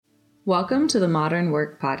Welcome to the Modern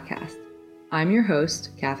Work Podcast. I'm your host,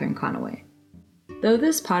 Catherine Conaway. Though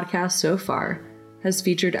this podcast so far has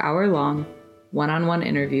featured hour-long, one-on-one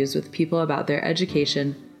interviews with people about their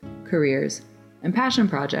education, careers, and passion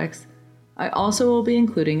projects, I also will be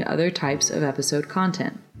including other types of episode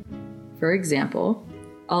content. For example,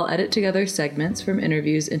 I'll edit together segments from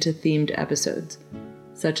interviews into themed episodes,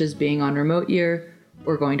 such as being on remote year,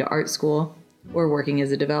 or going to art school, or working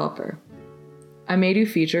as a developer. I may do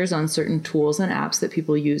features on certain tools and apps that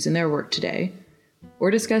people use in their work today,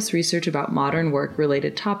 or discuss research about modern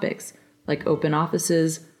work-related topics like open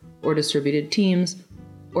offices, or distributed teams,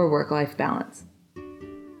 or work-life balance.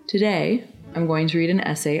 Today, I'm going to read an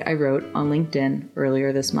essay I wrote on LinkedIn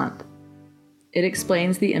earlier this month. It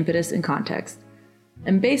explains the impetus and context,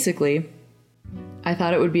 and basically, I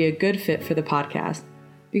thought it would be a good fit for the podcast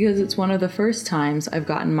because it's one of the first times I've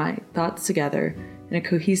gotten my thoughts together in a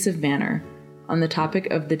cohesive manner on the topic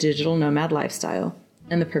of the digital nomad lifestyle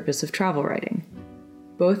and the purpose of travel writing,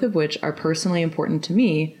 both of which are personally important to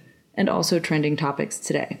me and also trending topics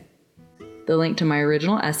today. The link to my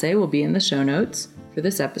original essay will be in the show notes for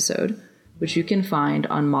this episode, which you can find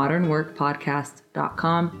on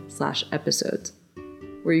modernworkpodcast.com/episodes,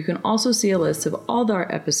 where you can also see a list of all our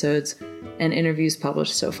episodes and interviews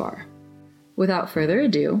published so far. Without further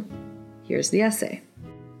ado, here's the essay.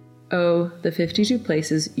 Oh, the 52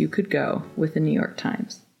 places you could go with the New York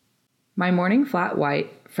Times. My morning flat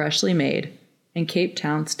white, freshly made, and Cape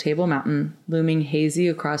Town's Table Mountain looming hazy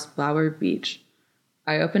across Flower Beach,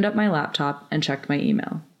 I opened up my laptop and checked my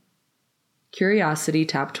email. Curiosity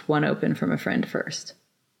tapped one open from a friend first.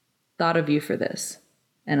 Thought of you for this,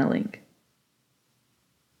 and a link.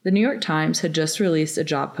 The New York Times had just released a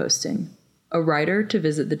job posting, a writer to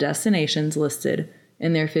visit the destinations listed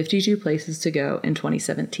in their 52 places to go in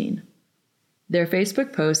 2017. Their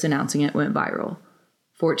Facebook post announcing it went viral.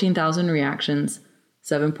 14,000 reactions,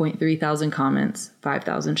 7.3 thousand comments,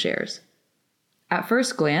 5,000 shares. At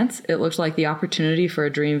first glance, it looked like the opportunity for a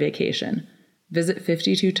dream vacation. Visit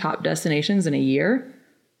 52 top destinations in a year?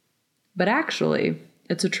 But actually,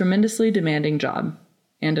 it's a tremendously demanding job,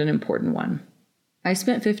 and an important one. I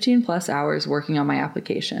spent 15 plus hours working on my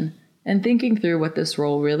application and thinking through what this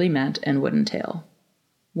role really meant and would entail.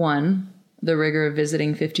 1, the rigor of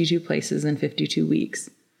visiting 52 places in 52 weeks.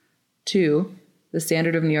 2, the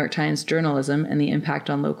standard of New York Times journalism and the impact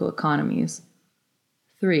on local economies.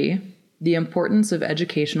 3, the importance of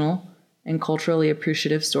educational and culturally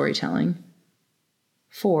appreciative storytelling.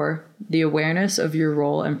 4, the awareness of your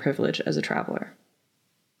role and privilege as a traveler.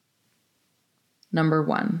 Number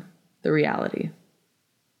 1, the reality.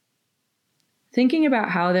 Thinking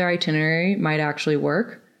about how their itinerary might actually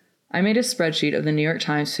work, I made a spreadsheet of the New York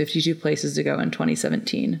Times 52 places to go in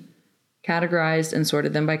 2017, categorized and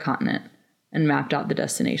sorted them by continent, and mapped out the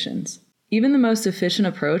destinations. Even the most efficient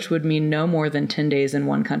approach would mean no more than 10 days in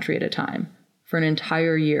one country at a time, for an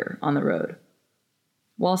entire year on the road.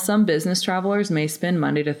 While some business travelers may spend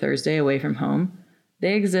Monday to Thursday away from home,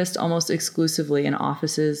 they exist almost exclusively in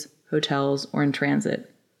offices, hotels, or in transit,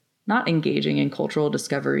 not engaging in cultural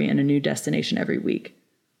discovery in a new destination every week.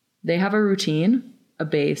 They have a routine, a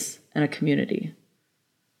base, and a community.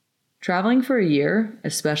 Traveling for a year,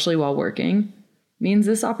 especially while working, means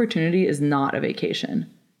this opportunity is not a vacation.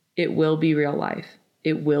 It will be real life.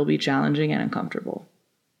 It will be challenging and uncomfortable.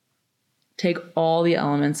 Take all the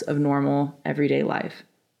elements of normal, everyday life: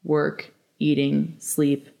 work, eating,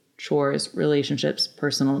 sleep, chores, relationships,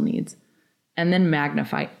 personal needs, and then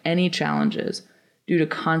magnify any challenges due to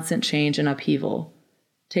constant change and upheaval.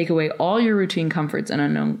 Take away all your routine comforts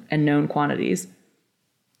and known quantities,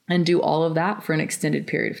 and do all of that for an extended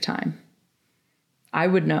period of time. I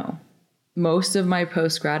would know. Most of my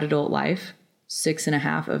post-grad adult life,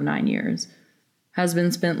 6.5 of 9 years, has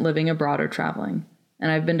been spent living abroad or traveling,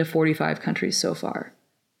 and I've been to 45 countries so far.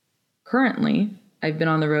 Currently, I've been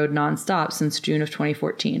on the road nonstop since June of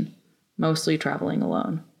 2014, mostly traveling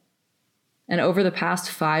alone. And over the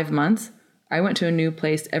past 5 months, I went to a new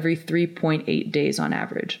place every 3.8 days on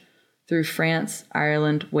average, through France,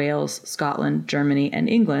 Ireland, Wales, Scotland, Germany, and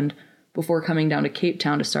England, before coming down to Cape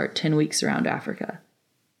Town to start 10 weeks around Africa.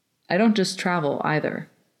 I don't just travel either.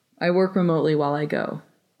 I work remotely while I go.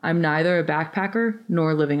 I'm neither a backpacker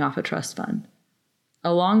nor living off a trust fund.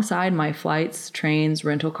 Alongside my flights, trains,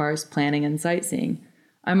 rental cars, planning, and sightseeing,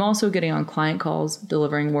 I'm also getting on client calls,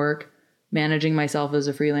 delivering work, managing myself as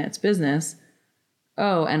a freelance business.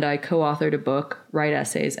 Oh, and I co-authored a book, write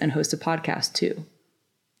essays, and host a podcast too.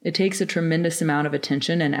 It takes a tremendous amount of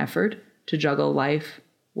attention and effort to juggle life,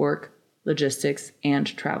 work, logistics, and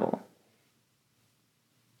travel.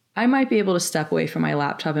 I might be able to step away from my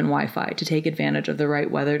laptop and Wi-Fi to take advantage of the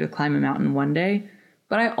right weather to climb a mountain one day,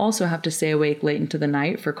 but I also have to stay awake late into the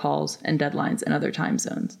night for calls and deadlines in other time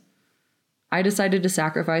zones. I decided to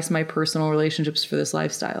sacrifice my personal relationships for this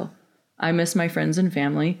lifestyle. I miss my friends and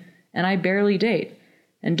family, and I barely date.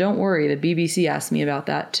 And don't worry, the BBC asked me about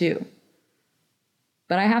that too.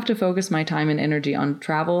 But I have to focus my time and energy on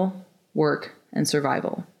travel, work, and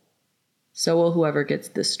survival. So will whoever gets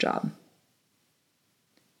this job.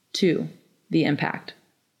 2. The impact.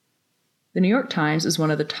 The New York Times is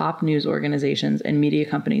one of the top news organizations and media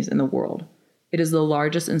companies in the world. It is the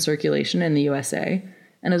largest in circulation in the USA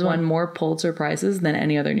and has won more Pulitzer Prizes than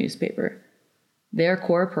any other newspaper. Their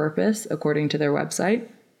core purpose, according to their website,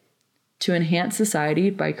 to enhance society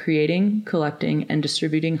by creating, collecting, and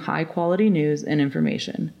distributing high-quality news and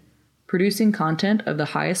information. Producing content of the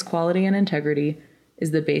highest quality and integrity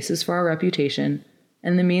is the basis for our reputation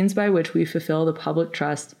and the means by which we fulfill the public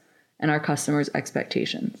trust and our customers'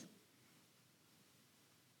 expectations.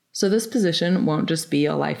 So this position won't just be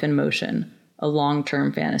a life in motion, a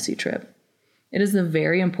long-term fantasy trip. It is the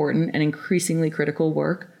very important and increasingly critical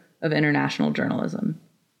work of international journalism.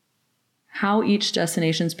 How each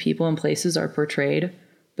destination's people and places are portrayed,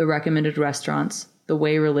 the recommended restaurants, the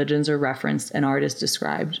way religions are referenced and art is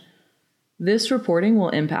described. This reporting will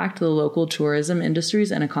impact the local tourism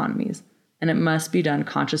industries and economies, and it must be done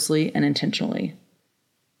consciously and intentionally.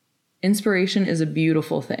 Inspiration is a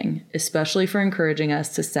beautiful thing, especially for encouraging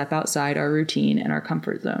us to step outside our routine and our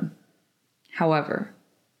comfort zone. However,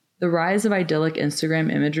 the rise of idyllic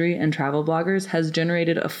Instagram imagery and travel bloggers has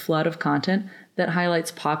generated a flood of content that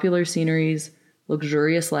highlights popular sceneries,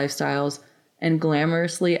 luxurious lifestyles, and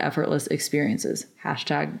glamorously effortless experiences,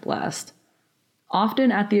 #blessed,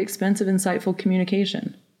 often at the expense of insightful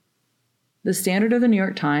communication. The standard of the New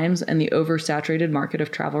York Times and the oversaturated market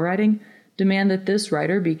of travel writing demand that this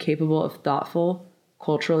writer be capable of thoughtful,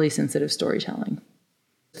 culturally sensitive storytelling.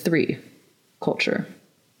 3. Culture.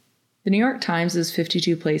 The New York Times'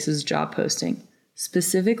 52 Places job posting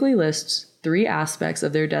specifically lists 3 aspects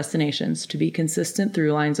of their destinations to be consistent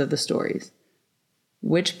through lines of the stories.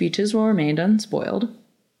 Which beaches will remain unspoiled,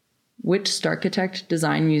 which Starchitect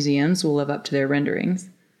design museums will live up to their renderings,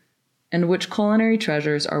 and which culinary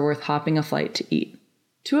treasures are worth hopping a flight to eat.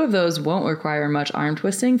 2 of those won't require much arm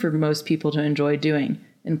twisting for most people to enjoy doing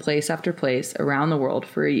in place after place around the world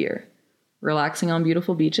for a year, relaxing on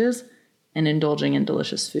beautiful beaches and indulging in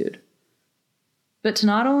delicious food. But to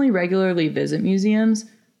not only regularly visit museums,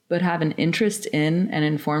 but have an interest in and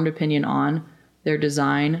informed opinion on their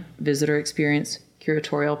design, visitor experience,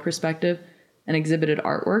 curatorial perspective, and exhibited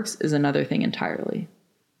artworks is another thing entirely.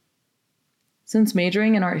 Since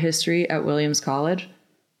majoring in art history at Williams College,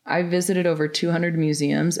 I've visited over 200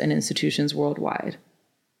 museums and institutions worldwide,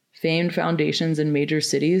 famed foundations in major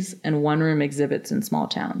cities, and one-room exhibits in small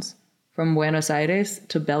towns, from Buenos Aires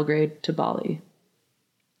to Belgrade to Bali.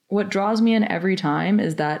 What draws me in every time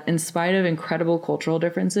is that, in spite of incredible cultural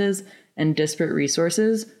differences and disparate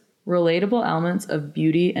resources, relatable elements of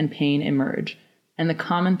beauty and pain emerge, and the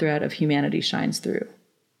common thread of humanity shines through.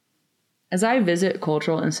 As I visit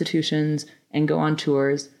cultural institutions and go on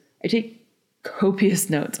tours, I take copious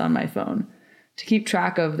notes on my phone to keep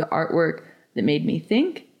track of the artwork that made me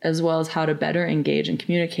think, as well as how to better engage and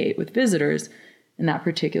communicate with visitors in that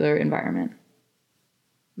particular environment.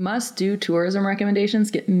 Must-do tourism recommendations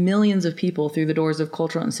get millions of people through the doors of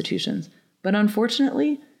cultural institutions, but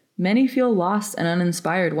unfortunately, many feel lost and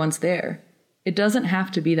uninspired once there. It doesn't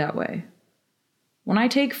have to be that way. When I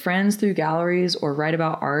take friends through galleries or write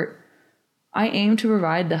about art, I aim to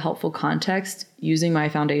provide the helpful context using my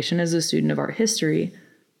foundation as a student of art history,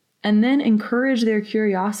 and then encourage their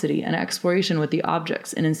curiosity and exploration with the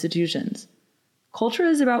objects and institutions. Culture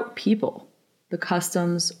is about people, the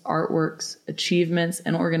customs, artworks, achievements,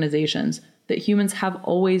 and organizations that humans have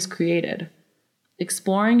always created.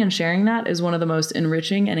 Exploring and sharing that is one of the most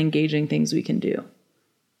enriching and engaging things we can do.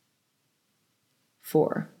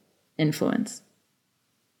 4. Influence.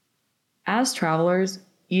 As travelers,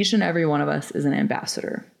 each and every one of us is an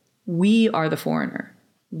ambassador. We are the foreigner.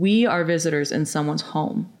 We are visitors in someone's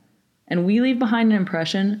home. And we leave behind an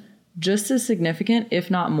impression just as significant, if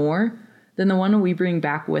not more, than the one we bring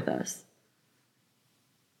back with us.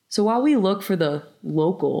 So while we look for the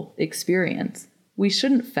local experience, we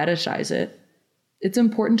shouldn't fetishize it. It's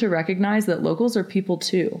important to recognize that locals are people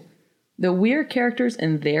too, that we are characters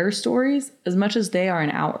in their stories as much as they are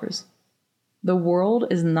in ours. The world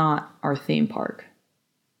is not our theme park.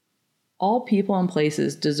 All people and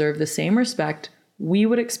places deserve the same respect we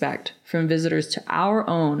would expect from visitors to our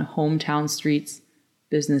own hometown streets,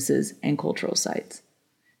 businesses, and cultural sites.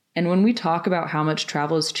 And when we talk about how much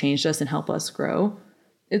travel has changed us and helped us grow,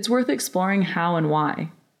 it's worth exploring how and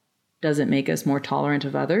why. Does it make us more tolerant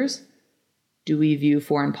of others? Do we view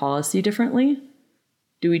foreign policy differently?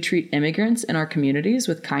 Do we treat immigrants in our communities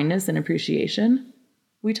with kindness and appreciation?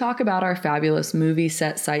 We talk about our fabulous movie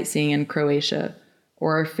set sightseeing in Croatia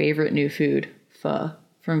or our favorite new food, pho,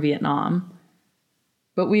 from Vietnam.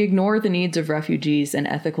 But we ignore the needs of refugees and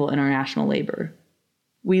ethical international labor.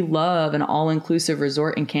 We love an all-inclusive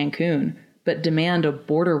resort in Cancun, but demand a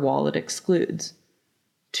border wall that excludes.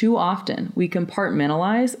 Too often, we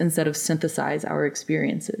compartmentalize instead of synthesize our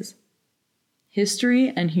experiences.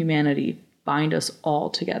 History and humanity bind us all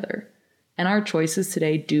together, and our choices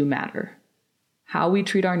today do matter. How we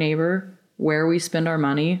treat our neighbor, where we spend our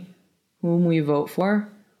money, whom we vote for,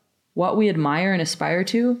 what we admire and aspire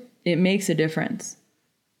to, it makes a difference.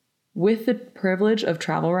 With the privilege of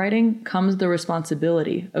travel writing comes the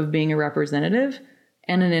responsibility of being a representative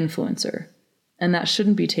and an influencer, and that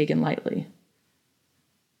shouldn't be taken lightly.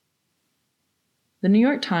 The New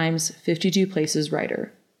York Times 52 Places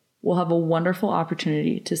writer will have a wonderful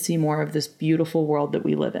opportunity to see more of this beautiful world that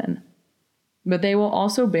we live in. But they will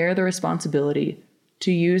also bear the responsibility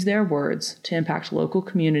to use their words to impact local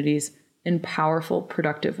communities in powerful,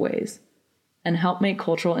 productive ways, and help make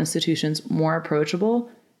cultural institutions more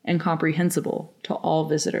approachable and comprehensible to all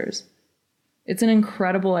visitors. It's an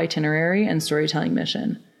incredible itinerary and storytelling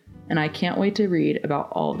mission, and I can't wait to read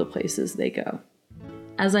about all the places they go.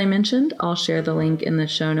 As I mentioned, I'll share the link in the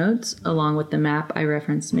show notes along with the map I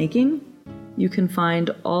referenced making. You can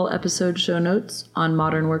find all episode show notes on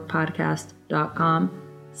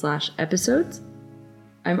modernworkpodcast.com/episodes.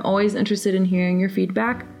 I'm always interested in hearing your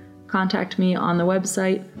feedback. Contact me on the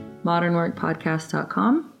website,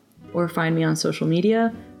 modernworkpodcast.com, or find me on social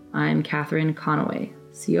media. I'm Catherine Conaway,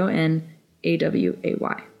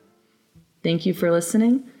 Conaway. Thank you for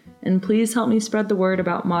listening, and please help me spread the word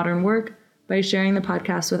about modern work by sharing the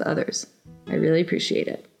podcast with others. I really appreciate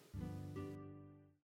it.